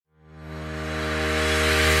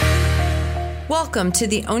Welcome to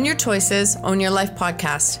the Own Your Choices, Own Your Life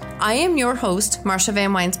podcast. I am your host, Marsha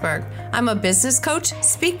Van Weinsberg. I'm a business coach,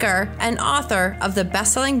 speaker, and author of the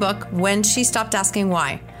best-selling book, When She Stopped Asking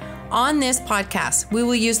Why. On this podcast, we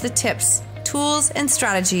will use the tips, tools, and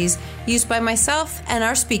strategies used by myself and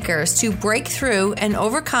our speakers to break through and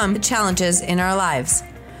overcome the challenges in our lives.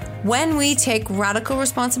 When we take radical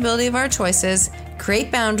responsibility of our choices,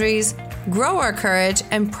 create boundaries, grow our courage,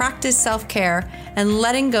 and practice self-care and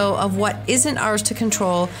letting go of what isn't ours to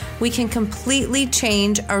control, we can completely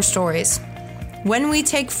change our stories. When we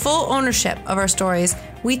take full ownership of our stories,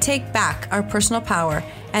 we take back our personal power,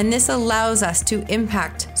 and this allows us to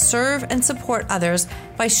impact, serve, and support others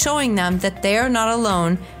by showing them that they are not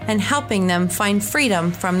alone and helping them find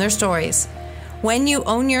freedom from their stories. When you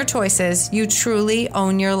own your choices, you truly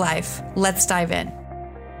own your life. Let's dive in.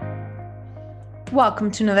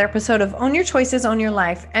 Welcome to another episode of Own Your Choices, Own Your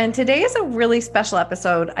Life. And today is a really special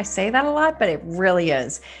episode. I say that a lot, but it really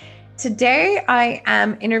is. Today, I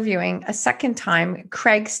am interviewing a second time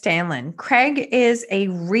Craig Stanlin. Craig is a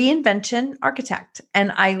reinvention architect,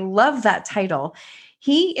 and I love that title.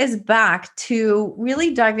 He is back to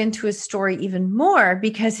really dive into his story even more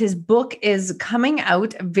because his book is coming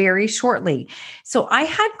out very shortly. So I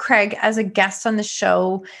had Craig as a guest on the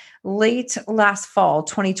show late last fall,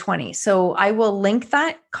 2020. So I will link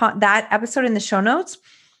that episode in the show notes.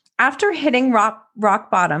 After hitting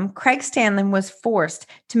rock bottom, Craig Stanlin was forced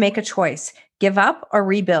to make a choice, give up or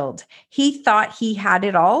rebuild. He thought he had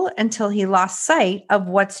it all until he lost sight of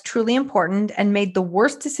what's truly important and made the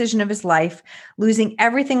worst decision of his life, losing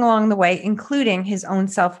everything along the way, including his own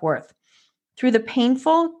self-worth. Through the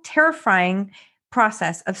painful, terrifying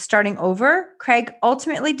process of starting over, Craig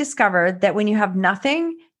ultimately discovered that when you have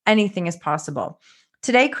nothing, anything is possible.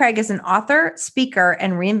 Today, Craig is an author, speaker,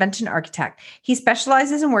 and reinvention architect. He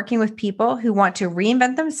specializes in working with people who want to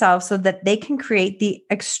reinvent themselves so that they can create the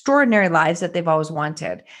extraordinary lives that they've always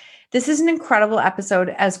wanted. This is an incredible episode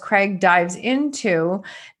as Craig dives into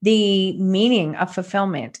the meaning of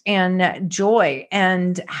fulfillment and joy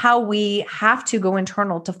and how we have to go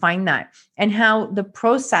internal to find that, and how the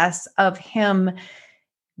process of him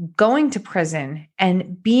going to prison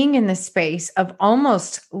and being in the space of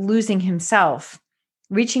almost losing himself,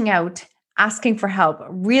 reaching out, asking for help,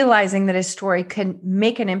 realizing that his story can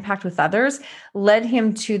make an impact with others, led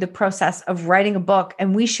him to the process of writing a book.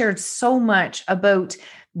 And we shared so much about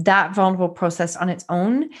that vulnerable process on its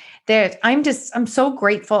own that I'm so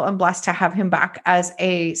grateful and blessed to have him back as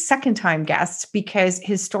a second time guest because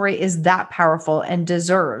his story is that powerful and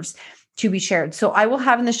deserves to be shared. So I will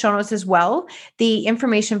have in the show notes as well the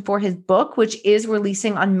information for his book, which is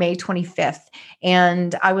releasing on May 25th.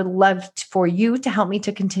 And I would love for you to help me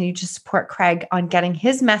to continue to support Craig on getting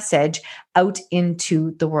his message out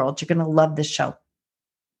into the world. You're going to love this show.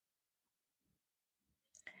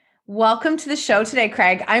 Welcome to the show today,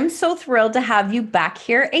 Craig. I'm so thrilled to have you back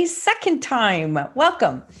here a second time.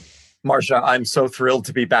 Welcome. Marsha, I'm so thrilled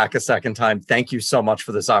to be back a second time. Thank you so much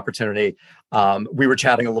for this opportunity. We were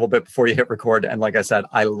chatting a little bit before you hit record. And like I said,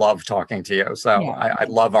 I love talking to you. So yeah. I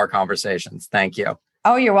love our conversations. Thank you.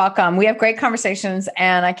 Oh, you're welcome. We have great conversations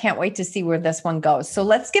and I can't wait to see where this one goes. So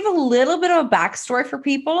let's give a little bit of a backstory for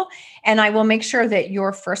people. And I will make sure that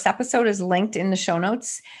your first episode is linked in the show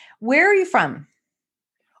notes. Where are you from?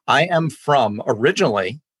 I am from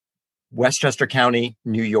originally Westchester County,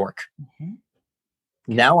 New York. Mm-hmm.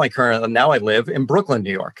 Now I live in Brooklyn,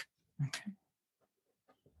 New York. Okay.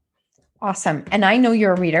 Awesome. And I know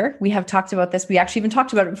you're a reader. We have talked about this. We actually even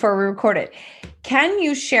talked about it before we recorded. Can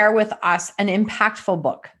you share with us an impactful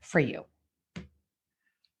book for you?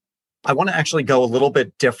 I want to actually go a little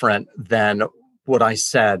bit different than what I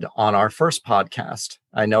said on our first podcast.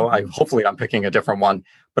 I know hopefully I'm picking a different one,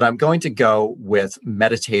 but I'm going to go with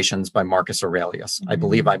Meditations by Marcus Aurelius. Mm-hmm. I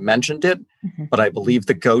believe I mentioned it, but I believe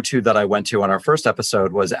the go-to that I went to on our first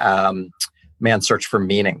episode was Man's Search for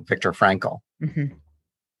Meaning, Viktor Frankl. Mm-hmm.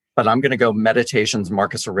 But I'm going to go Meditations,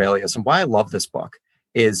 Marcus Aurelius. And why I love this book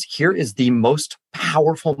is here is the most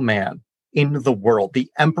powerful man in the world, the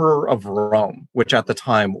Emperor of Rome, which at the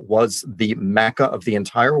time was the Mecca of the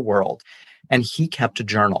entire world. And he kept a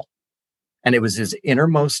journal. And it was his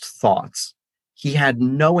innermost thoughts. He had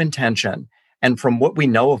no intention. And from what we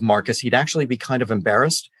know of Marcus, he'd actually be kind of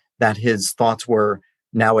embarrassed that his thoughts were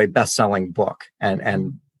now a best-selling book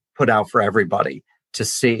and put out for everybody to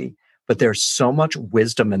see. But there's so much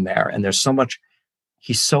wisdom in there. And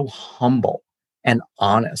he's so humble and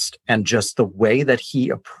honest. And just the way that he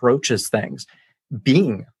approaches things,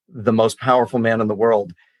 being the most powerful man in the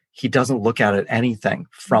world, he doesn't look at anything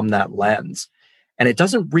from that lens. And it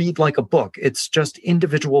doesn't read like a book. It's just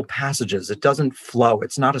individual passages. It doesn't flow.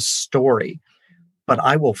 It's not a story. but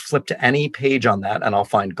I will flip to any page on that and I'll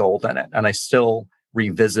find gold in it. And I still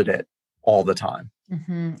revisit it all the time.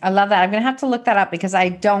 Mm-hmm. I love that. I'm going to have to look that up because I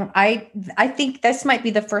think this might be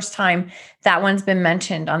the first time that one's been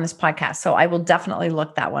mentioned on this podcast. So I will definitely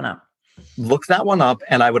look that one up. Look that one up.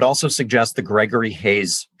 And I would also suggest the Gregory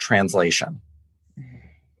Hayes translation.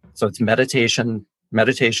 So it's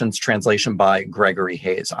Meditations translation by Gregory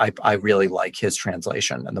Hayes. I really like his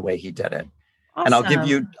translation and the way he did it. Awesome. And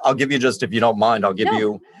I'll give you just, if you don't mind, I'll give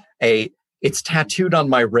you it's tattooed on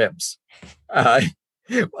my ribs,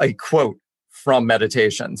 a quote from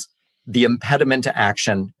Meditations. The impediment to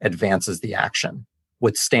action advances the action.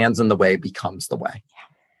 What stands in the way becomes the way.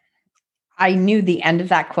 I knew the end of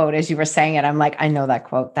that quote as you were saying it. I'm like, I know that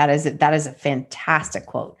quote. That is a fantastic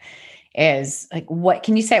quote. Is like, what,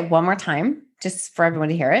 can you say it one more time just for everyone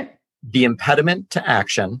to hear it? The impediment to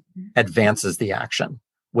action advances the action.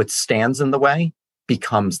 What stands in the way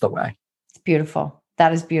becomes the way. It's beautiful.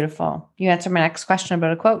 That is beautiful. You answered my next question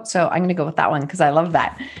about a quote. So I'm going to go with that one because I love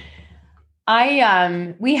that.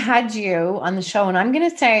 We had you on the show and I'm going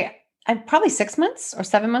to say probably 6 months or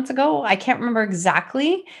 7 months ago. I can't remember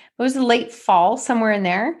exactly. It was late fall, somewhere in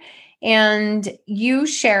there. And you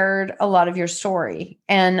shared a lot of your story.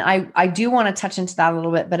 And I do want to touch into that a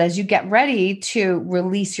little bit, but as you get ready to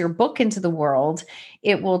release your book into the world,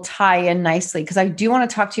 it will tie in nicely because I do want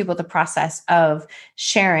to talk to you about the process of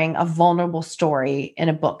sharing a vulnerable story in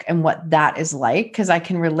a book and what that is like, because I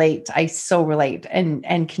can relate. I so relate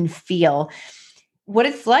and can feel what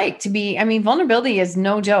it's like to be, I mean, vulnerability is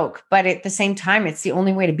no joke, but at the same time, it's the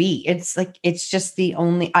only way to be. It's like, it's just the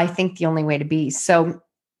only way to be. So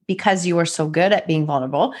because you are so good at being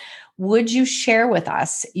vulnerable, would you share with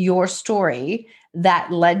us your story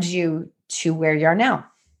that led you to where you are now?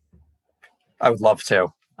 I would love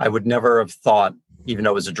to. I would never have thought, even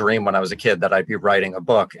though it was a dream when I was a kid, that I'd be writing a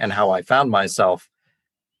book. And how I found myself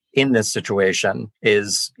in this situation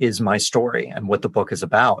is my story and what the book is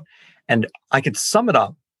about. And I could sum it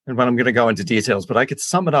up, and when I'm going to go into details, but I could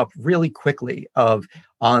sum it up really quickly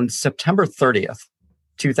on September 30th,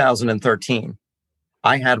 2013,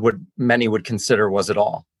 I had what many would consider was it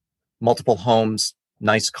all. Multiple homes,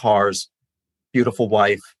 nice cars, beautiful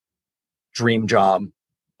wife, dream job.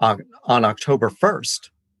 On October 1st,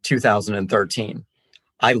 2013,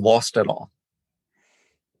 I lost it all.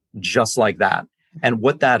 Just like that. And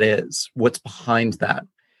what that is, what's behind that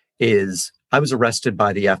is I was arrested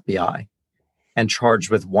by the FBI and charged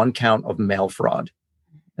with 1 count of mail fraud.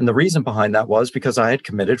 And the reason behind that was because I had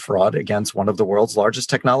committed fraud against one of the world's largest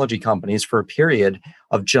technology companies for a period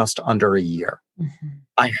of just under a year. Mm-hmm.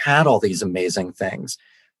 I had all these amazing things,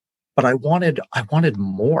 but I wanted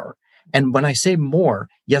more. And when I say more,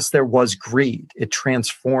 yes, there was greed. It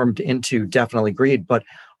transformed into definitely greed, but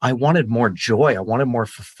I wanted more joy. I wanted more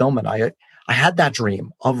fulfillment. I had that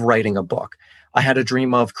dream of writing a book. I had a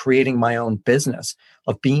dream of creating my own business,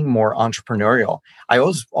 of being more entrepreneurial. I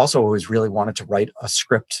also always really wanted to write a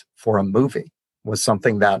script for a movie, was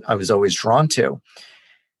something that I was always drawn to.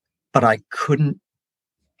 But I couldn't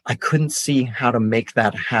see how to make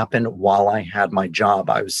that happen while I had my job.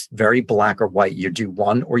 I was very black or white. You do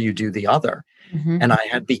one or you do the other. Mm-hmm. And I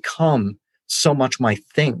had become so much my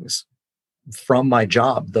things from my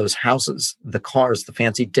job, those houses, the cars, the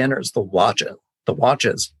fancy dinners, the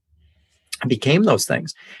watches. I became those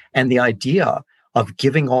things. And the idea of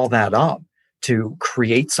giving all that up to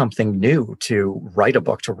create something new, to write a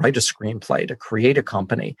book, to write a screenplay, to create a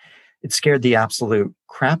company, it scared the absolute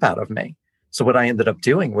crap out of me. So what I ended up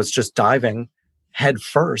doing was just diving head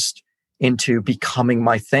first into becoming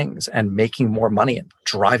my things and making more money and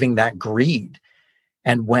driving that greed.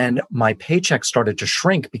 And when my paycheck started to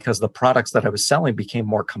shrink because the products that I was selling became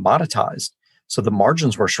more commoditized, so the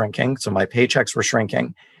margins were shrinking, so my paychecks were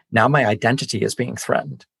shrinking, now my identity is being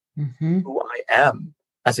threatened. Mm-hmm. Who I am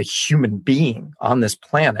as a human being on this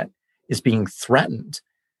planet is being threatened.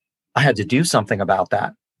 I had to do something about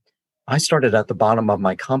that. I started at the bottom of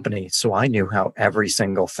my company, so I knew how every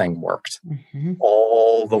single thing worked, mm-hmm.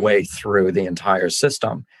 all the way through the entire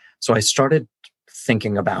system. So I started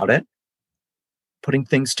thinking about it, putting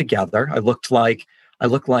things together. I looked like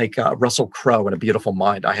Russell Crowe in A Beautiful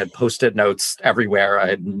Mind. I had Post-it notes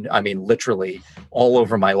everywhere. Literally all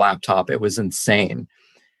over my laptop. It was insane.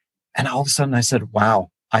 And all of a sudden I said, wow,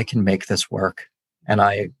 I can make this work. And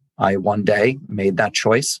I one day made that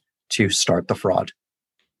choice to start The Fraud.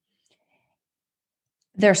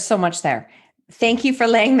 There's so much there. Thank you for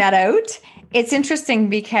laying that out. It's interesting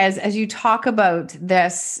because as you talk about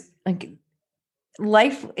this, like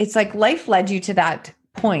life, it's like life led you to that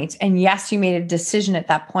point. And yes, you made a decision at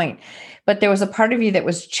that point, but there was a part of you that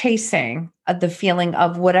was chasing the feeling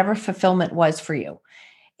of whatever fulfillment was for you.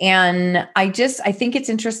 And I think it's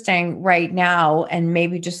interesting right now, and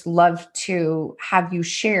maybe just love to have you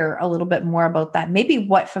share a little bit more about that. Maybe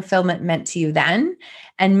what fulfillment meant to you then,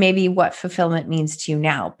 and maybe what fulfillment means to you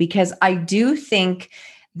now. Because I do think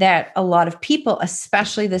that a lot of people,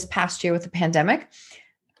 especially this past year with the pandemic,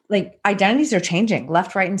 like identities are changing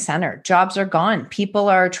left, right, and center. Jobs are gone. People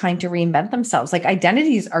are trying to reinvent themselves. Like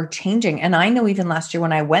identities are changing. And I know even last year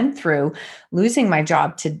when I went through losing my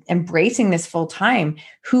job to embracing this full time,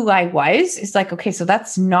 who I was is like, okay, so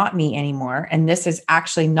that's not me anymore. And this is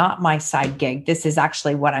actually not my side gig. This is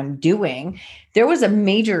actually what I'm doing. There was a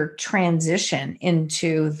major transition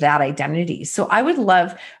into that identity. So I would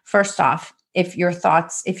love, first off, if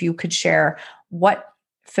you could share what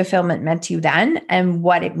fulfillment meant to you then and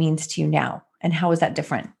what it means to you now, and how is that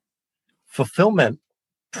different? Fulfillment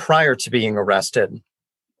prior to being arrested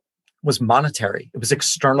was monetary. It was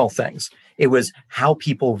external things. It was how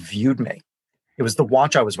people viewed me. It was the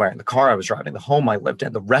watch I was wearing, the car I was driving, the home I lived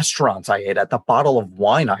in, the restaurants I ate at, the bottle of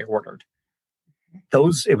wine I ordered.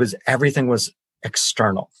 Everything was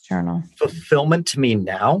external. Fulfillment to me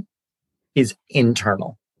now is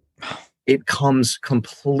internal. It comes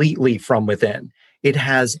completely from within. It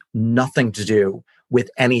has nothing to do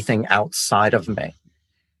with anything outside of me.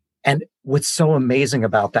 And what's so amazing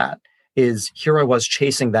about that is here I was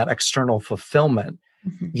chasing that external fulfillment.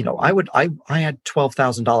 Mm-hmm. You know, I had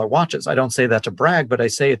 $12,000 watches. I don't say that to brag, but I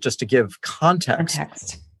say it just to give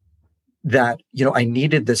context. That, you know, I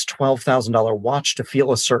needed this $12,000 watch to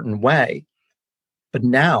feel a certain way. But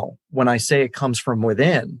now when I say it comes from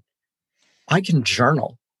within, I can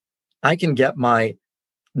journal. I can get my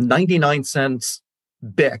 99-cent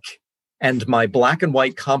Bic and my black and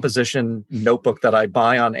white composition notebook that I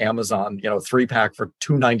buy on Amazon, 3-pack for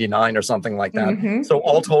 $2.99 or something like that. Mm-hmm. So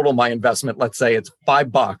all total, my investment, let's say it's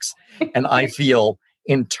 $5, and I feel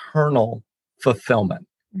internal fulfillment.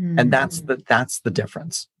 Mm-hmm. And that's the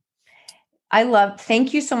difference.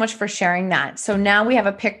 Thank you so much for sharing that. So now we have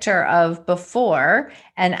a picture of before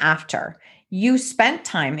and after. You spent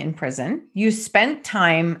time in prison. You spent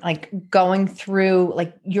time like going through,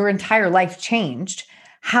 like your entire life changed.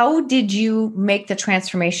 How did you make the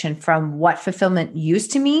transformation from what fulfillment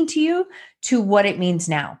used to mean to you to what it means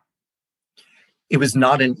now? It was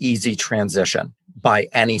not an easy transition by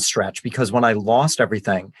any stretch, because when I lost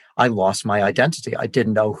everything, I lost my identity. I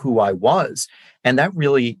didn't know who I was. And that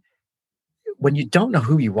really, when you don't know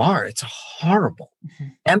who you are, it's a horrible,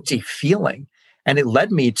 empty feeling. And it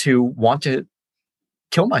led me to want to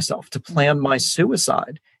kill myself, to plan my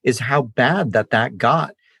suicide, is how bad that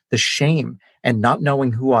got, the shame and not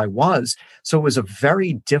knowing who I was. So it was a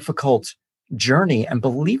very difficult journey. And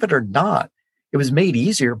believe it or not, it was made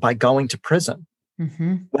easier by going to prison.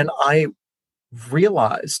 Mm-hmm. When I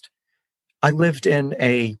realized I lived in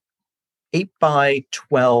a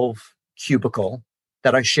 8x12 cubicle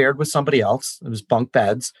that I shared with somebody else. It was bunk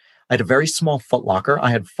beds. I had a very small footlocker.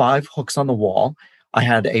 I had 5 hooks on the wall. I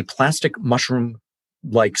had a plastic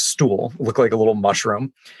mushroom-like stool, looked like a little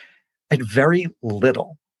mushroom. I had very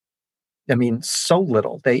little. I mean, so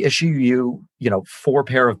little. They issue you, 4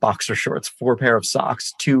 pair of boxer shorts, 4 pair of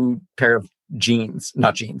socks, 2 pair of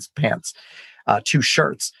pants, 2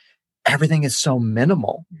 shirts. Everything is so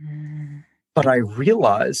minimal. Mm. But I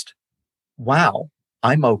realized, wow,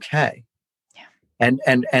 I'm okay. Yeah.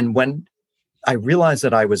 And when I realized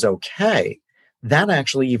that I was okay, that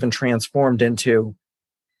actually even transformed into,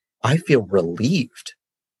 I feel relieved.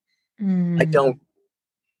 Mm.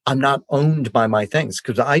 I'm not owned by my things,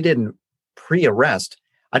 because I didn't pre-arrest.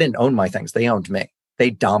 I didn't own my things. They owned me. They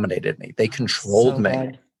dominated me. They controlled me.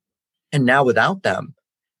 Good. And now without them,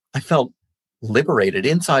 I felt liberated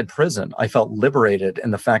inside prison. I felt liberated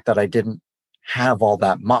in the fact that I didn't have all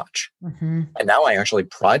that much. Mm-hmm. And now I actually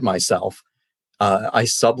pride myself. I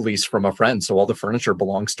sublease from a friend, so all the furniture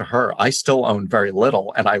belongs to her. I still own very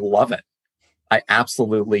little, and I love it. I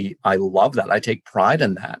love that. I take pride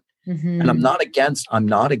in that. Mm-hmm. And I'm not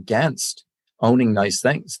against owning nice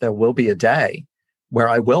things. There will be a day where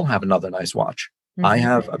I will have another nice watch. Mm-hmm. I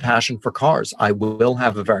have a passion for cars. I will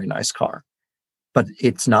have a very nice car. But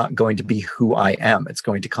it's not going to be who I am. It's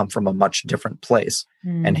going to come from a much different place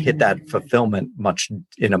and hit that fulfillment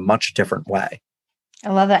in a much different way. I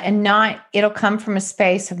love that. And it'll come from a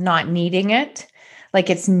space of not needing it. Like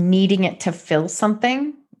it's needing it to fill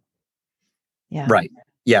something. Yeah. Right.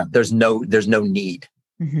 Yeah. There's no need.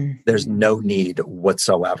 Mm-hmm. There's no need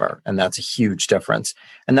whatsoever. And that's a huge difference.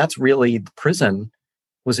 And that's really, prison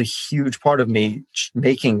was a huge part of me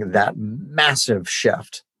making that massive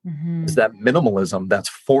shift is that minimalism that's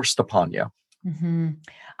forced upon you. Mm-hmm.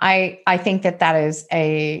 I think that is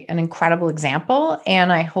an incredible example.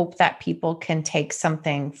 And I hope that people can take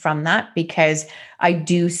something from that, because I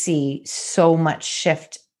do see so much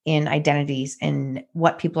shift in identities and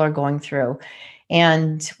what people are going through.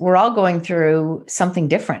 And we're all going through something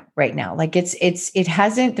different right now. Like it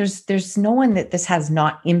hasn't, there's no one that this has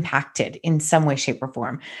not impacted in some way, shape, or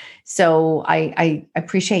form. So I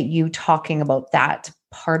appreciate you talking about that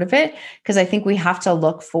part of it, because I think we have to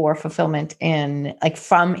look for fulfillment in, like,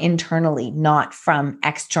 from internally, not from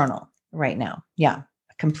external right now. Yeah,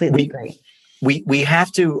 I completely agree. We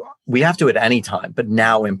have to at any time, but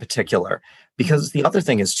now in particular, because the other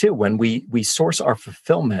thing is too, when we source our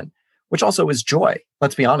fulfillment, which also is joy.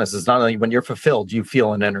 Let's be honest, it's not only when you're fulfilled, you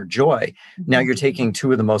feel an inner joy. Now you're taking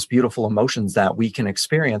two of the most beautiful emotions that we can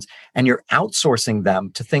experience, and you're outsourcing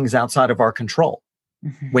them to things outside of our control.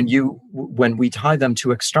 When we tie them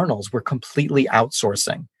to externals, we're completely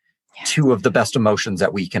outsourcing two of the best emotions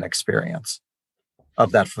that we can experience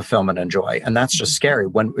of that fulfillment and joy. And that's just scary.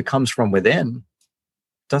 When it comes from within,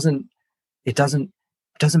 it doesn't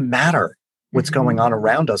matter what's going on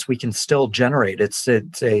around us. We can still generate. It's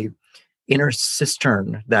a inner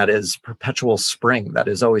cistern that is perpetual spring that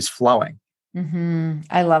is always flowing.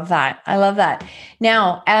 I love that. I love that.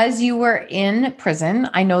 Now, as you were in prison,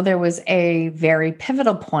 I know there was a very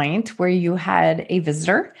pivotal point where you had a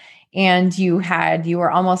visitor, and you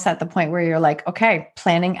were almost at the point where you're like, okay,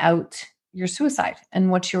 planning out your suicide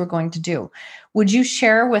and what you were going to do. Would you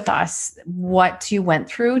share with us what you went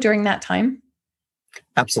through during that time?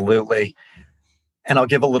 Absolutely. And I'll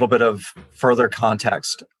give a little bit of further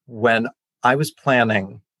context. When I was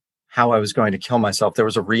planning how I was going to kill myself, there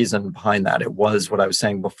was a reason behind that. It was what I was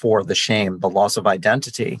saying before, the shame, the loss of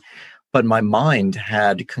identity. But my mind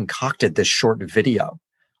had concocted this short video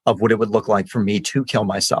of what it would look like for me to kill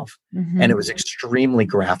myself. And it was extremely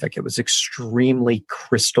graphic. It was extremely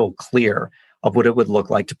crystal clear of what it would look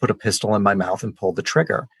like to put a pistol in my mouth and pull the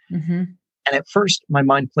trigger. And at first, my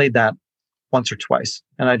mind played that once or twice,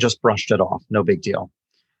 and I just brushed it off. No big deal.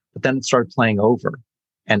 But then it started playing over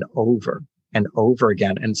and over and over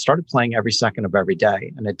again, and started playing every second of every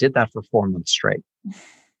day. And it did that for 4 months straight.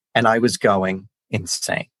 And I was going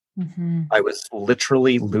insane. I was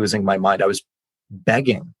literally losing my mind. I was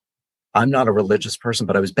begging. I'm not a religious person,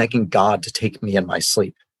 but I was begging God to take me in my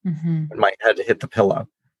sleep. When my head hit the pillow,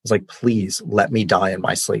 I was like, please let me die in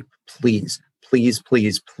my sleep. Please, please,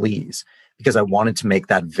 please, please. Because I wanted to make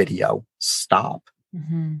that video stop.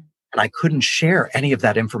 And I couldn't share any of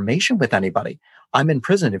that information with anybody. I'm in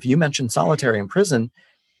prison. If you mention solitary in prison,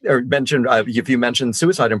 or if you mention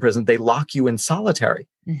suicide in prison, they lock you in solitary.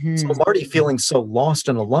 So I'm already feeling so lost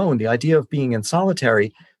and alone. The idea of being in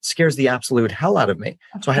solitary scares the absolute hell out of me.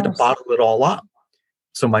 So I had to bottle it all up.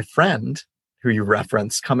 So my friend, who you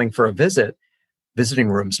referenced, coming for a visit, visiting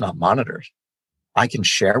room's not monitored. I can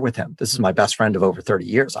share with him. This is my best friend of over 30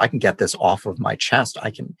 years. I can get this off of my chest.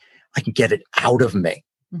 I can get it out of me.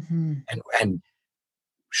 And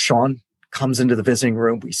Sean comes into the visiting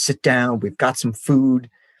room. We sit down. We've got some food.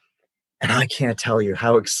 And I can't tell you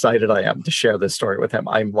how excited I am to share this story with him.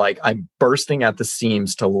 I'm bursting at the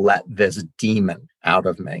seams to let this demon out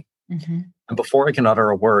of me. And before I can utter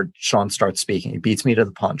a word, Sean starts speaking. He beats me to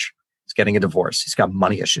the punch. He's getting a divorce. He's got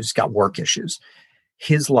money issues. He's got work issues.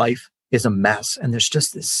 His life is a mess. And there's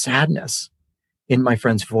just this sadness in my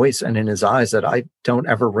friend's voice and in his eyes that I don't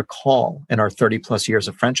ever recall in our 30 plus years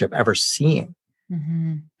of friendship ever seeing.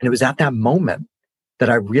 And it was at that moment that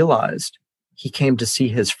I realized he came to see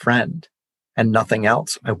his friend and nothing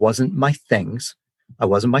else. I wasn't my things. I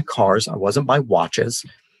wasn't my cars. I wasn't my watches.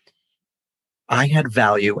 I had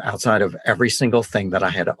value outside of every single thing that I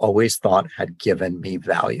had always thought had given me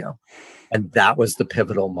value. And that was the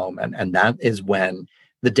pivotal moment. And that is when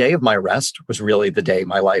the day of my arrest was really the day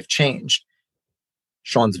my life changed.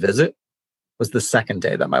 Sean's visit was the second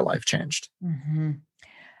day that my life changed.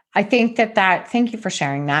 I think thank you for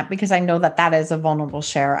sharing that, because I know that is a vulnerable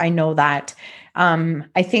share. I know that.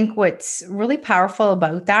 I think what's really powerful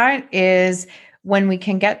about that is when we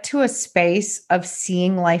can get to a space of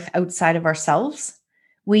seeing life outside of ourselves,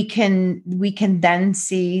 we can then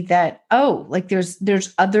see that, oh, like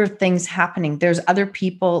there's other things happening. There's other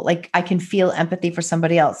people, like I can feel empathy for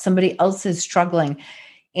somebody else. Somebody else is struggling.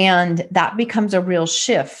 And that becomes a real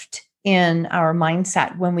shift in our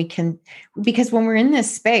mindset because when we're in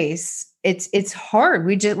this space, it's hard.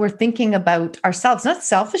 We're thinking about ourselves, not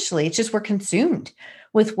selfishly. It's just we're consumed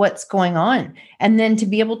with what's going on. And then to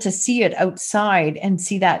be able to see it outside and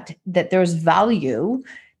see that there's value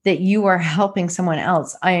that you are helping someone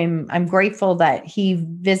else. I'm grateful that he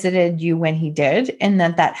visited you when he did, and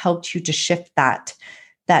that helped you to shift that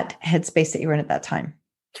headspace that you were in at that time.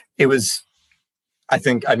 It was, I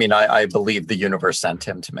believe the universe sent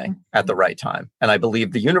him to me at the right time. And I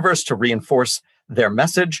believe the universe, to reinforce their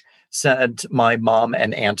message, sent my mom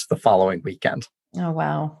and aunt the following weekend. Oh,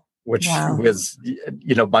 wow. Which was,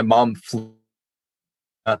 my mom flew.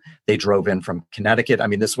 They drove in from Connecticut. I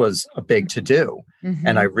mean, this was a big to-do. Mm-hmm.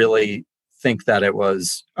 And I really think that it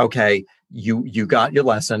was, okay, you got your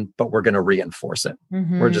lesson, but we're going to reinforce it.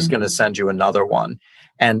 Mm-hmm. We're just going to send you another one.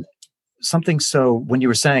 And something, so when you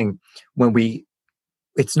were saying,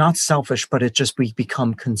 it's not selfish, but we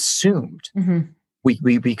become consumed. Mm-hmm.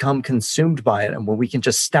 We become consumed by it. And when we can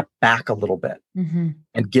just step back a little bit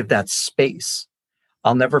and give that space.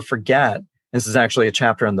 I'll never forget, this is actually a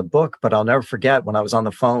chapter in the book, but I'll never forget when I was on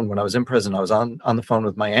the phone, when I was in prison, I was on the phone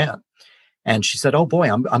with my aunt, and she said, "Oh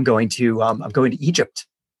boy, I'm going to Egypt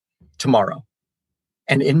tomorrow."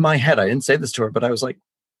 And in my head, I didn't say this to her, but I was like,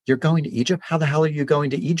 "You're going to Egypt? How the hell are you going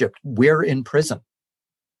to Egypt? We're in prison."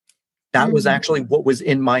 That was actually what was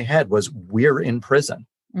in my head, was we're in prison.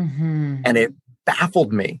 Mm-hmm. And it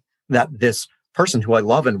baffled me that this person who I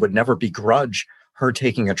love and would never begrudge her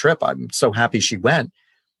taking a trip. I'm so happy she went.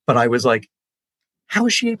 But I was like, how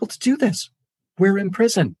is she able to do this? We're in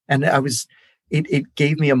prison. And it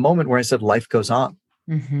gave me a moment where I said, life goes on.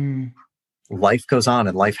 Mm-hmm. Life goes on,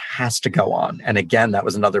 and life has to go on. And again, that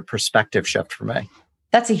was another perspective shift for me.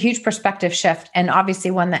 That's a huge perspective shift, and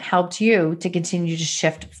obviously one that helped you to continue to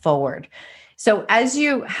shift forward. So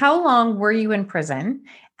how long were you in prison?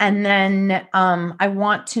 And then I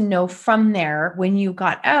want to know from there, when you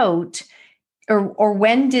got out, or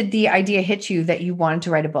when did the idea hit you that you wanted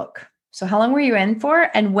to write a book? So how long were you in for?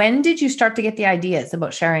 And when did you start to get the ideas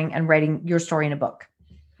about sharing and writing your story in a book?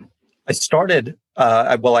 I started,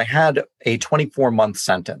 I had a 24-month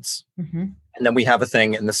sentence. Mm-hmm. And then we have a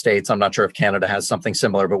thing in the States, I'm not sure if Canada has something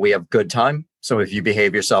similar, but we have good time. So if you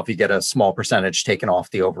behave yourself, you get a small percentage taken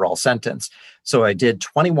off the overall sentence. So I did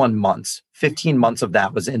 21 months, 15 months of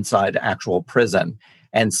that was inside actual prison,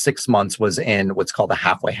 and 6 months was in what's called a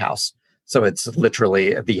halfway house. So it's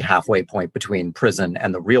literally the halfway point between prison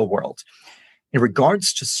and the real world. In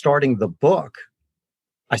regards to starting the book,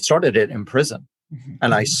 I started it in prison. Mm-hmm.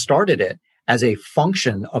 And I started it as a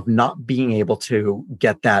function of not being able to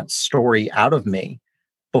get that story out of me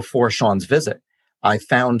before Sean's visit. I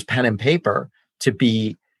found pen and paper to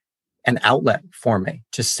be an outlet for me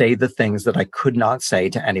to say the things that I could not say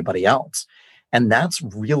to anybody else. And that's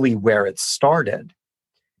really where it started.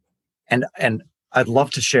 And I'd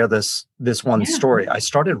love to share this one story. I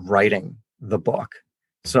started writing the book.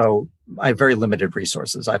 So I have very limited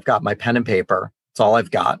resources. I've got my pen and paper. It's all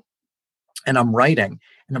I've got. And I'm writing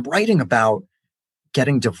about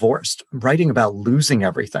getting divorced. I'm writing about losing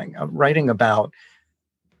everything. I'm writing about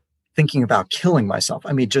thinking about killing myself.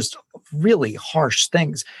 I mean, just really harsh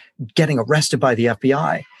things, getting arrested by the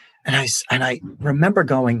FBI. And I remember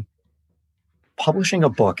going, publishing a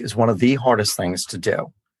book is one of the hardest things to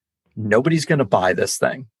do. Nobody's going to buy this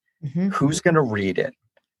thing. Mm-hmm. Who's going to read it?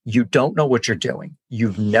 You don't know what you're doing.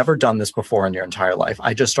 You've never done this before in your entire life.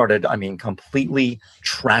 I just started, completely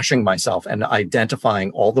trashing myself and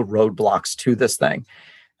identifying all the roadblocks to this thing.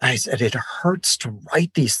 I said, it hurts to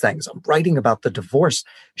write these things. I'm writing about the divorce.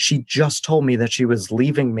 She just told me that she was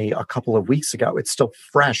leaving me a couple of weeks ago. It's still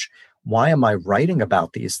fresh. Why am I writing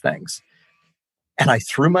about these things? And I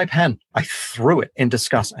threw my pen. I threw it in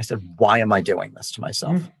disgust. I said, why am I doing this to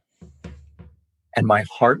myself? Mm-hmm. And my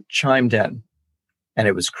heart chimed in, and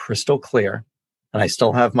it was crystal clear. And I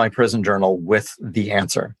still have my prison journal with the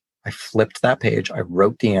answer. I flipped that page. I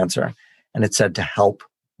wrote the answer, and it said to help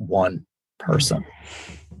one person.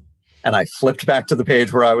 And I flipped back to the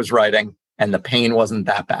page where I was writing, and the pain wasn't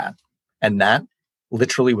that bad. And that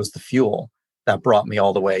literally was the fuel that brought me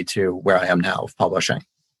all the way to where I am now of publishing,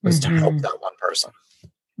 was to help that one person.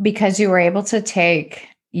 Because you were able to take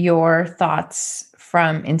your thoughts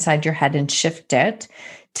from inside your head and shift it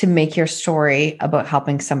to make your story about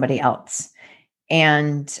helping somebody else.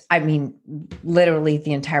 And literally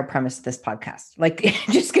the entire premise of this podcast,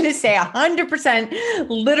 just going to say 100%,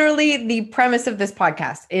 literally the premise of this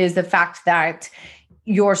podcast is the fact that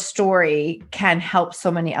your story can help so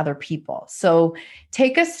many other people. So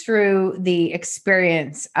take us through the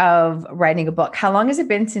experience of writing a book. How long has it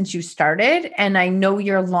been since you started? And I know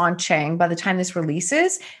you're launching by the time this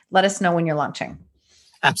releases. Let us know when you're launching.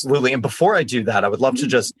 Absolutely. And before I do that, I would love to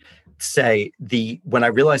just say when I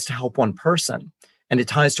realized to help one person, and it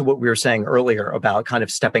ties to what we were saying earlier about kind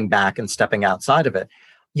of stepping back and stepping outside of it.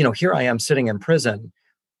 Here I am sitting in prison,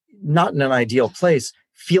 not in an ideal place,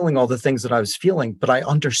 feeling all the things that I was feeling, but I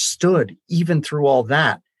understood even through all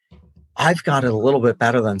that, I've got it a little bit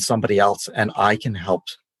better than somebody else and I can help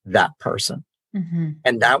that person. Mm-hmm.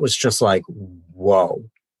 And that was just like, whoa,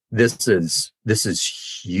 this is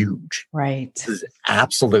huge. Right. This is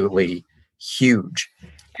absolutely huge.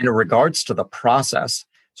 And in regards to the process,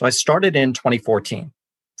 so I started in 2014,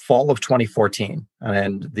 fall of 2014,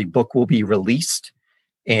 and the book will be released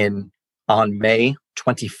on May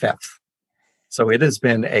 25th. So it has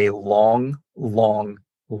been a long, long,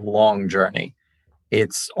 long journey.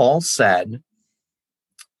 It's all said,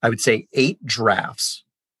 I would say 8 drafts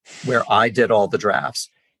where I did all the drafts.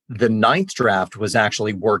 The 9th draft was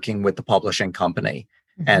actually working with the publishing company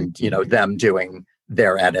and, them doing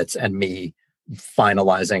their edits and me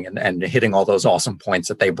finalizing and hitting all those awesome points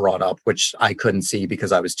that they brought up, which I couldn't see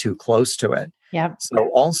because I was too close to it. Yeah. So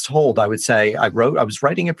all told, I would say I was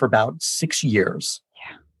writing it for about 6 years.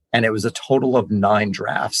 Yeah. And it was a total of 9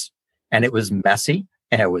 drafts. And it was messy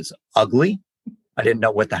and it was ugly. I didn't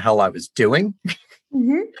know what the hell I was doing.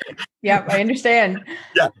 Mm-hmm. Yeah, I understand.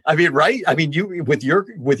 Yeah. I mean, right. I mean, you with your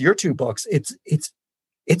 2 books,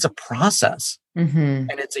 it's a process. Mm-hmm.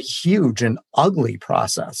 And it's a huge and ugly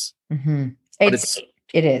process. Mm-hmm.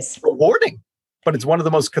 It is rewarding, but it's one of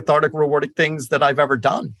the most cathartic, rewarding things that I've ever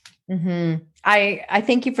done. Mm-hmm. I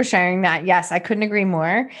thank you for sharing that. Yes, I couldn't agree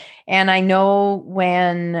more. And I know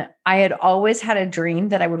when I had always had a dream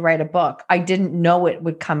that I would write a book, I didn't know it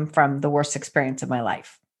would come from the worst experience of my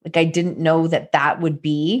life. Like I didn't know that would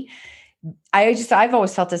be, I've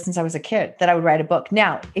always felt this since I was a kid that I would write a book.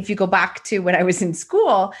 Now, if you go back to when I was in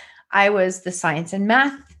school, I was the science and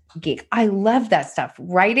math geek. I love that stuff.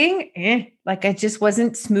 Writing, like it just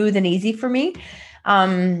wasn't smooth and easy for me.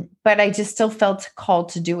 But I just still felt called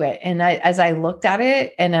to do it. And as I looked at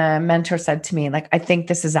it, and a mentor said to me, like, I think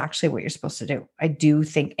this is actually what you're supposed to do. I do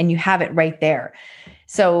think, and you have it right there.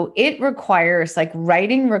 So it requires, like,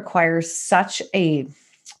 writing requires such a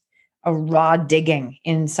raw digging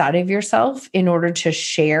inside of yourself in order to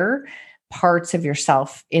share parts of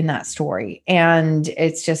yourself in that story. And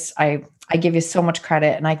it's just, I give you so much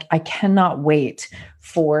credit, and I cannot wait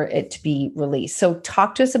for it to be released. So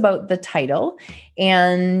talk to us about the title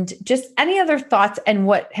and just any other thoughts and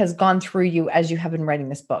what has gone through you as you have been writing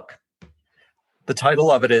this book. The title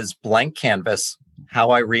of it is Blank Canvas: How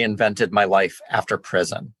I Reinvented My Life After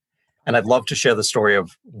Prison. And I'd love to share the story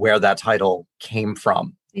of where that title came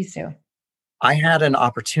from. Please do. I had an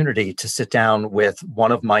opportunity to sit down with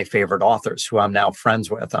one of my favorite authors who I'm now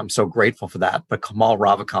friends with. I'm so grateful for that, but Kamal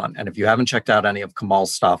Ravikant. And if you haven't checked out any of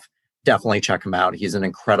Kamal's stuff, definitely check him out. He's an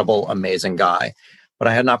incredible, amazing guy. But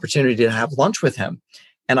I had an opportunity to have lunch with him.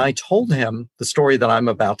 And I told him the story that I'm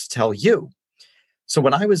about to tell you. So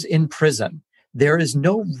when I was in prison, there is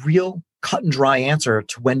no real cut and dry answer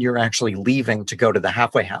to when you're actually leaving to go to the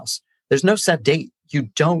halfway house. There's no set date. You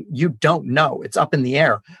don't know. It's up in the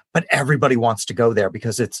air, but everybody wants to go there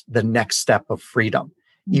because it's the next step of freedom.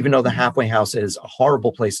 Mm-hmm. Even though the halfway house is a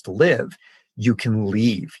horrible place to live, you can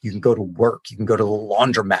leave. You can go to work. You can go to the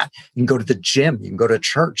laundromat. You can go to the gym. You can go to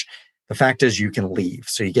church. The fact is you can leave.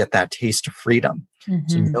 So you get that taste of freedom. Mm-hmm.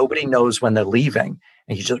 So nobody knows when they're leaving,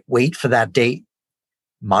 and you just wait for that date.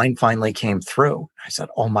 Mine finally came through. I said,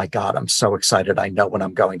 oh my God, I'm so excited. I know when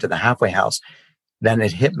I'm going to the halfway house. Then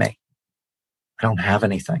it hit me. I don't have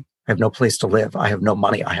anything. I have no place to live. I have no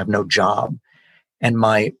money. I have no job. And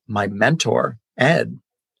my mentor, Ed,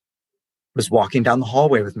 was walking down the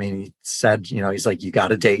hallway with me, and he said, he's like, you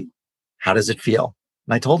got a date. How does it feel?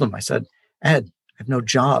 And I told him, I said, Ed, I have no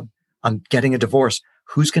job. I'm getting a divorce.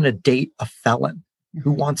 Who's going to date a felon?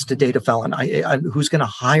 Who wants to date a felon? Who's going to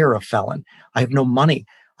hire a felon? I have no money.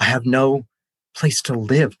 I have no place to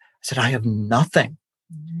live. I said, I have nothing.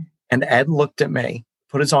 Mm-hmm. And Ed looked at me,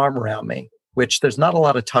 put his arm around me, which there's not a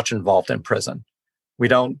lot of touch involved in prison. We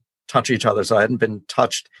don't touch each other. So I hadn't been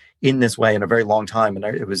touched in this way in a very long time. And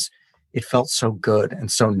it felt so good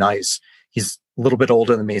and so nice. He's a little bit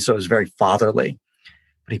older than me, so it was very fatherly.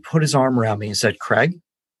 But he put his arm around me and said, Craig,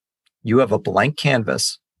 you have a blank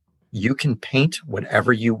canvas. You can paint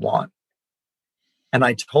whatever you want. And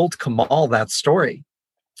I told Kamal that story.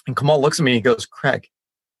 And Kamal looks at me and he goes, Craig,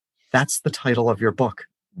 that's the title of your book.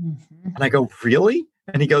 Mm-hmm. And I go, really?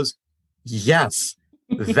 And he goes, yes,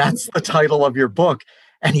 that's the title of your book.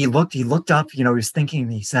 And he looked up, he was thinking,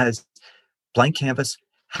 and he says, Blank Canvas: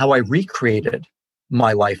 How I Recreated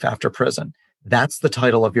My Life After Prison. That's the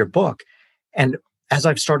title of your book. And as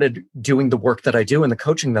I've started doing the work that I do and the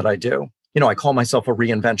coaching that I do, I call myself a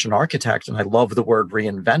reinvention architect, and I love the word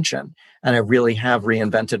reinvention. And I really have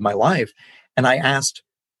reinvented my life. And I asked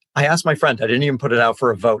my friend, I didn't even put it out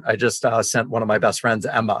for a vote. I just sent one of my best friends,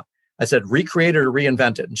 Emma. I said, recreated or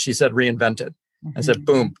reinvented? And she said, reinvented. I said, Mhm.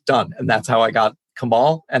 boom, done. And that's how I got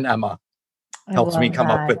Kamal and Emma. I Helps me love come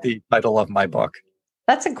up that. with the title of my book.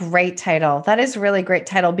 That's a great title. That is a really great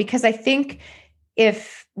title because I think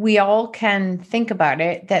if we all can think about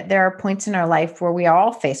it, that there are points in our life where we are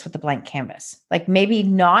all faced with a blank canvas. Like maybe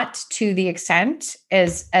not to the extent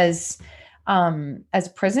as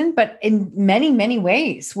prison, but in many, many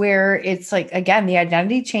ways where it's like, again, the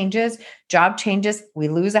identity changes, job changes, we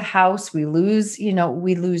lose a house, we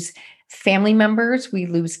lose family members, we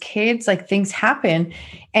lose kids, like things happen.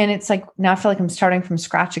 And it's like, now I feel like I'm starting from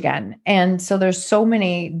scratch again. And so there's so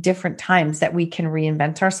many different times that we can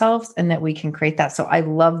reinvent ourselves and that we can create that. So I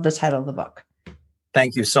love the title of the book.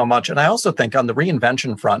 Thank you so much. And I also think on the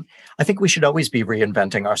reinvention front, I think we should always be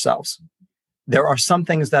reinventing ourselves. There are some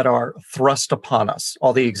things that are thrust upon us,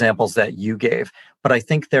 all the examples that you gave, but I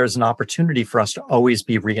think there's an opportunity for us to always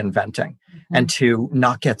be reinventing and to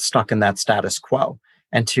not get stuck in that status quo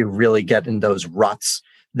and to really get in those ruts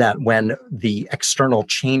that when the external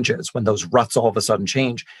changes, when those ruts all of a sudden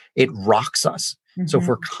change, it rocks us. So if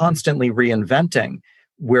we're constantly reinventing,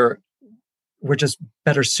 we're just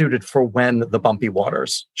better suited for when the bumpy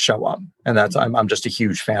waters show up. And I'm just a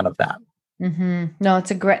huge fan of that. No,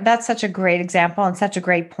 that's such a great example and such a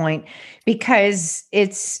great point because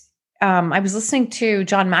I was listening to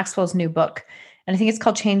John Maxwell's new book, and I think it's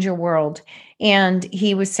called Change Your World. And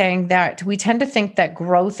he was saying that we tend to think that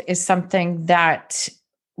growth is something that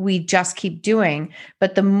we just keep doing,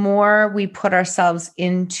 but the more we put ourselves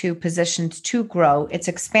into positions to grow, it's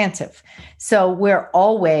expansive. So we're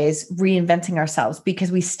always reinventing ourselves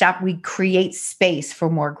because we create space for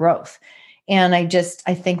more growth. And I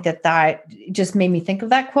think that just made me think of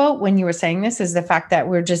that quote when you were saying this, is the fact that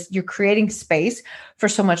you're creating space for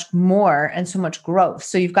so much more and so much growth.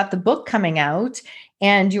 So you've got the book coming out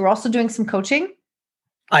and you're also doing some coaching.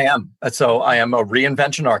 I am. So I am a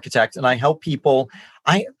reinvention architect and I help people.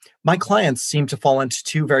 My clients seem to fall into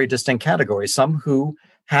two very distinct categories. Some who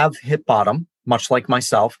have hit bottom, much like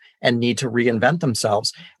myself, and need to reinvent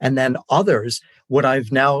themselves. And then others, what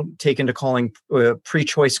I've now taken to calling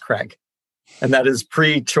pre-choice Craig. And that is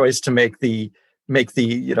pre-choice to make the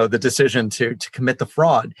the decision to commit the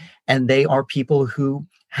fraud. And they are people who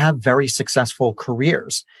have very successful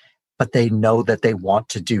careers, but they know that they want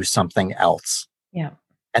to do something else. Yeah.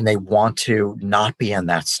 And they want to not be in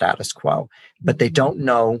that status quo, but they don't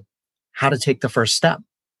know how to take the first step.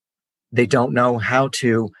 They don't know how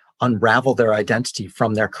to unravel their identity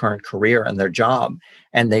from their current career and their job.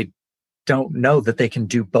 And they don't know that they can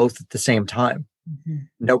do both at the same time.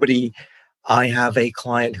 I have a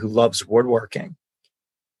client who loves woodworking.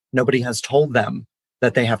 Nobody has told them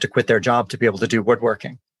that they have to quit their job to be able to do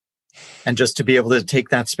woodworking and just to be able to take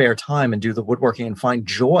that spare time and do the woodworking and find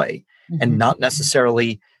joy and not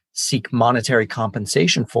necessarily seek monetary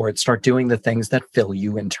compensation for it. Start doing the things that fill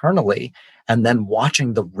you internally and then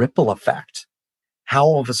watching the ripple effect. How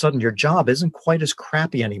all of a sudden your job isn't quite as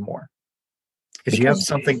crappy anymore because you have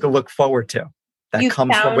something to look forward to that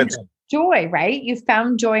comes from within. Joy, right? You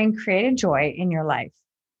found joy and created joy in your life.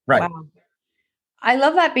 Right. Wow. I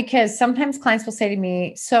love that because sometimes clients will say to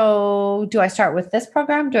me, so do I start with this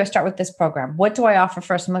program? Do I start with this program? What do I offer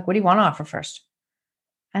first? I'm like, what do you want to offer first?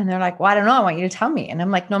 And they're like, well, I don't know. I want you to tell me. And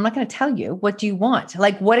I'm like, no, I'm not going to tell you. What do you want?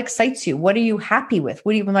 Like, what excites you? What are you happy with?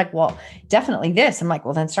 I'm like, well, definitely this. I'm like,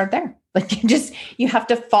 well, then start there. Like you have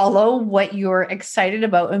to follow what you're excited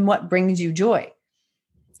about and what brings you joy.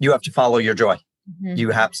 You have to follow your joy. You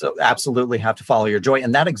have to absolutely have to follow your joy.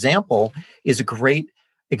 And that example is a great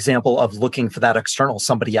example of looking for that external,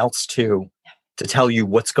 somebody else to tell you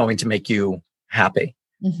what's going to make you happy.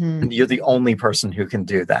 And you're the only person who can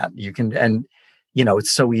do that. You can, and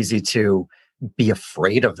it's so easy to be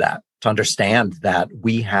afraid of that, to understand that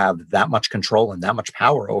we have that much control and that much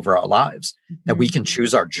power over our lives, that we can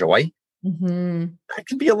choose our joy. That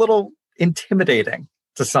can be a little intimidating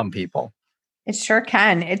to some people. It sure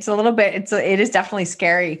can. It is definitely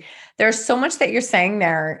scary. There's so much that you're saying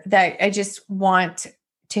there that I just want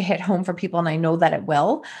to hit home for people. And I know that it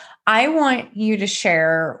will. I want you to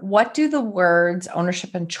share, what do the words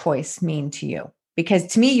ownership and choice mean to you? Because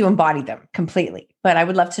to me, you embody them completely, but I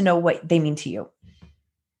would love to know what they mean to you.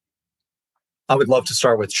 I would love to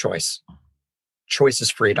start with choice. Choice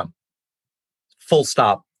is freedom. Full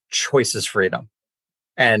stop. Choice is freedom.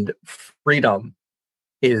 And freedom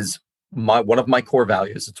is one of my core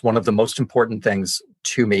values. It's one of the most important things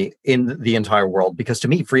to me in the entire world, because to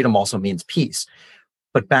me, freedom also means peace.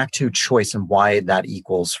 But back to choice and why that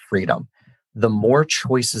equals freedom. The more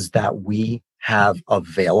choices that we have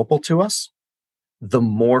available to us, the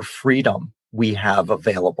more freedom we have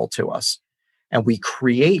available to us. And we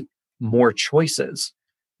create more choices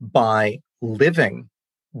by living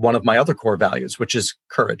one of my other core values, which is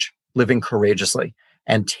courage, living courageously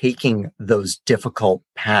and taking those difficult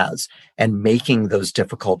paths and making those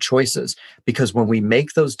difficult choices. Because when we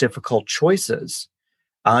make those difficult choices,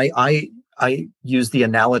 I use the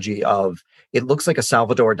analogy of it looks like a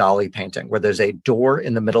Salvador Dali painting where there's a door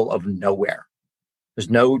in the middle of nowhere.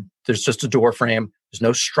 There's just a door frame. There's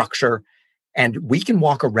no structure. And we can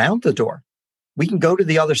walk around the door. We can go to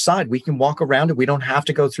the other side. We can walk around it. We don't have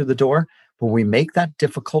to go through the door. But when we make that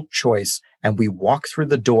difficult choice and we walk through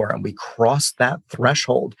the door and we cross that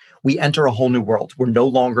threshold, we enter a whole new world. We're no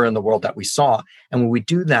longer in the world that we saw. And when we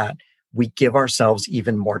do that, we give ourselves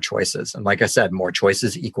even more choices. And like I said, more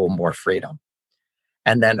choices equal more freedom.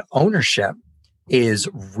 And then ownership is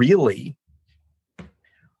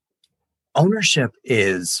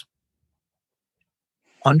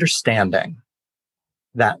understanding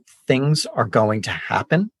that things are going to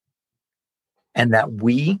happen and that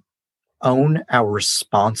we own our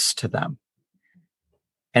response to them.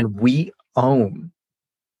 And we own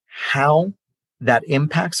how that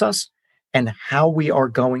impacts us and how we are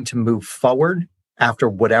going to move forward after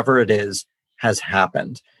whatever it is has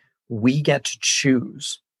happened. We get to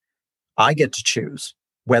choose. I get to choose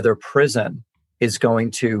whether prison is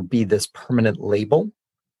going to be this permanent label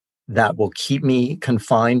that will keep me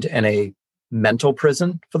confined in a mental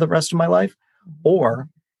prison for the rest of my life, or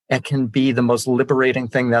it can be the most liberating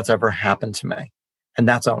thing that's ever happened to me. And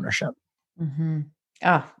that's ownership. Mm-hmm.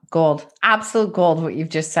 Oh, gold. Absolute gold, what you've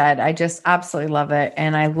just said. I just absolutely love it.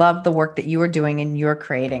 And I love the work that you are doing and you're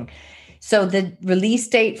creating. So the release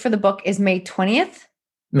date for the book is May 20th?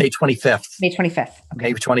 May 25th. May 25th.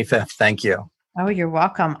 Okay. May 25th. Thank you. Oh, you're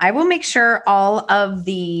welcome. I will make sure all of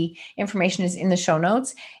the information is in the show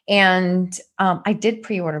notes. And I did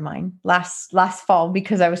pre-order mine last fall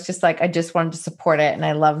because I was just like, I just wanted to support it. And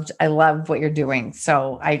I loved what you're doing.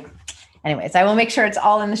 So anyways, I will make sure it's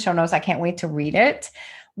all in the show notes. I can't wait to read it.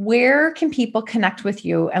 Where can people connect with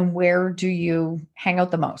you and where do you hang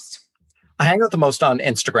out the most? I hang out the most on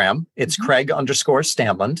Instagram. It's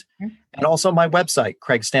Craig_Stanland. And also my website,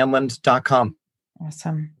 CraigStanland.com.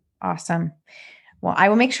 Awesome. Well, I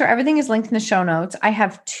will make sure everything is linked in the show notes. I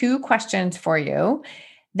have 2 questions for you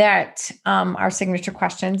that are signature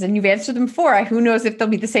questions, and you've answered them before. Who knows if they'll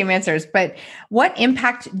be the same answers, but what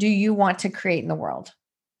impact do you want to create in the world?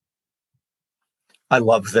 I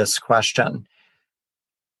love this question.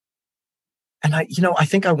 And I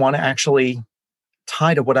think I want to actually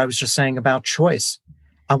tie to what I was just saying about choice.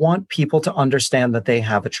 I want people to understand that they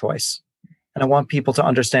have a choice. And I want people to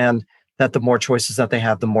understand that the more choices that they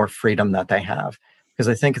have, the more freedom that they have. Because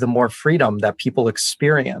I think the more freedom that people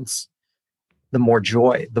experience, the more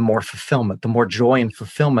joy, the more fulfillment, the more joy and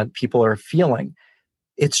fulfillment people are feeling.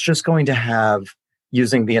 It's just going to have,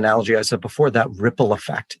 using the analogy I said before, that ripple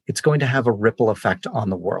effect. It's going to have a ripple effect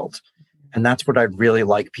on the world. And that's what I'd really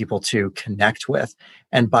like people to connect with.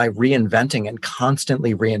 And by reinventing and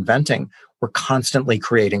constantly reinventing, we're constantly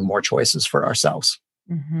creating more choices for ourselves.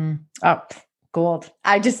 Mm-hmm. Oh, gold.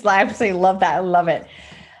 I absolutely love that. I love it.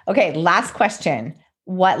 Okay. Last question.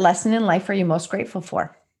 What lesson in life are you most grateful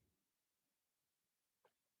for?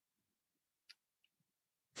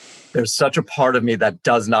 There's such a part of me that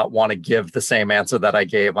does not want to give the same answer that I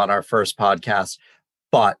gave on our first podcast,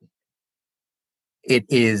 but it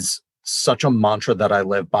is such a mantra that I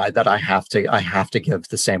live by that I have to give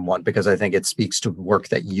the same one, because I think it speaks to the work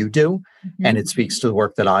that you do and it speaks to the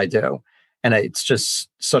work that I do. And it's just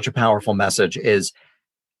such a powerful message is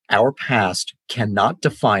our past cannot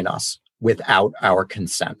define us without our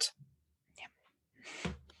consent.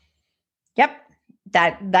 Yep.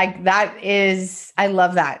 That is, I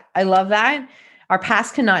love that. Our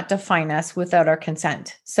past cannot define us without our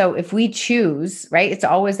consent. So if we choose, right, it's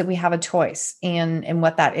always that we have a choice in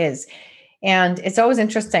what that is. And it's always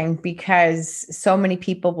interesting because so many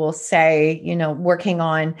people will say, working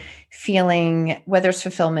on feeling, whether it's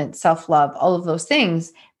fulfillment, self-love, all of those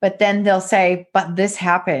things, but then they'll say, but this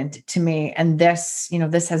happened to me. And this,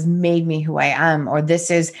 this has made me who I am, or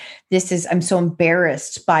this is, I'm so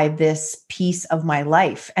embarrassed by this piece of my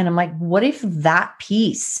life. And I'm like, what if that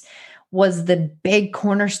piece was the big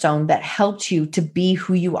cornerstone that helped you to be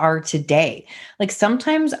who you are today? Like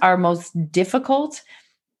sometimes our most difficult,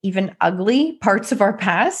 even ugly parts of our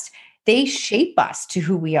past, they shape us to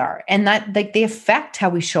who we are, and that they affect how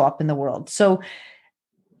we show up in the world. So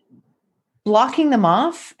blocking them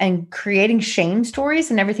off and creating shame stories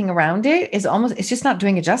and everything around it it's just not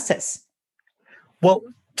doing it justice. Well,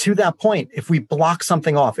 to that point, if we block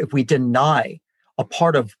something off, if we deny a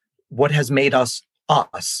part of what has made us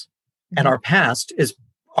us, and our past is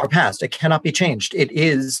our past, it cannot be changed. It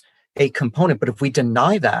is a component. But if we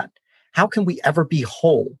deny that, how can we ever be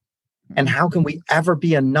whole? And how can we ever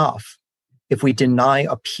be enough if we deny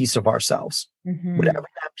a piece of ourselves, whatever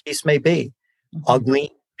that piece may be,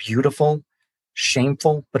 ugly, beautiful,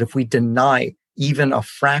 shameful. But if we deny even a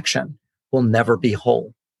fraction, we'll never be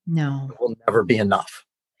whole. No, We'll never be enough.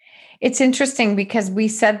 It's interesting because we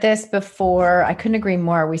said this before. I couldn't agree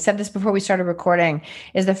more. We said this before we started recording,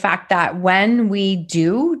 is the fact that when we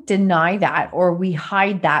do deny that or we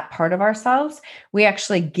hide that part of ourselves, we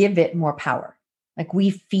actually give it more power. Like we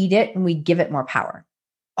feed it and we give it more power.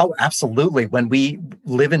 Oh, absolutely. When we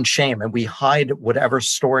live in shame and we hide whatever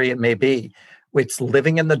story it may be, it's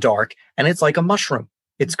living in the dark, and it's like a mushroom.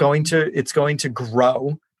 It's going to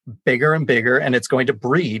grow bigger and bigger, and it's going to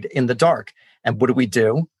breed in the dark. And what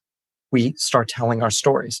do? We start telling our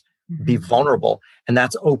stories, be vulnerable. And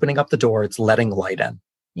that's opening up the door. It's letting light in.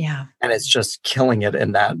 Yeah. And it's just killing it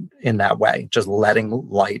in that way, just letting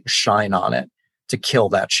light shine on it to kill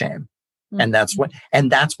that shame. And that's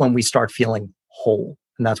when we start feeling whole.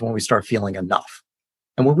 And that's when we start feeling enough.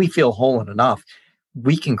 And when we feel whole and enough,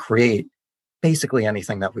 we can create basically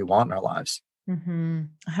anything that we want in our lives.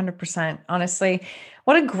 100%. Honestly,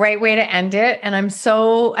 what a great way to end it. And I'm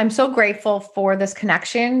so grateful for this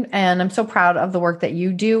connection. And I'm so proud of the work that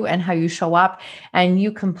you do and how you show up, and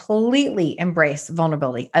you completely embrace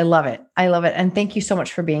vulnerability. I love it. And thank you so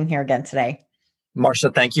much for being here again today.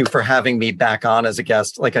 Marsha, thank you for having me back on as a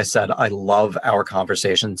guest. Like I said, I love our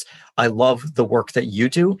conversations. I love the work that you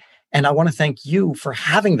do. And I want to thank you for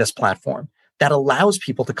having this platform that allows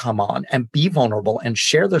people to come on and be vulnerable and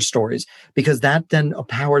share their stories, because that then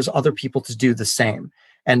empowers other people to do the same.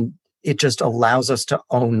 And it just allows us to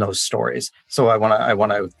own those stories. So I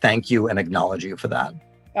want to thank you and acknowledge you for that.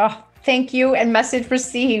 Oh, thank you. And message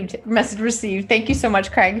received. Thank you so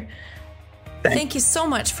much, Craig. Thank you so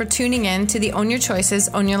much for tuning in to the Own Your Choices,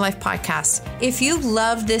 Own Your Life podcast. If you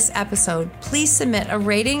loved this episode, please submit a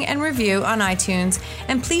rating and review on iTunes,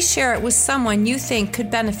 and please share it with someone you think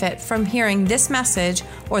could benefit from hearing this message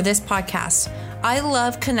or this podcast. I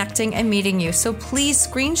love connecting and meeting you, so please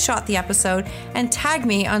screenshot the episode and tag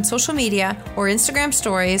me on social media or Instagram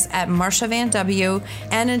stories at Marsha Van W.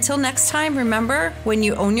 And until next time, remember, when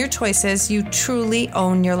you own your choices, you truly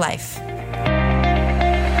own your life.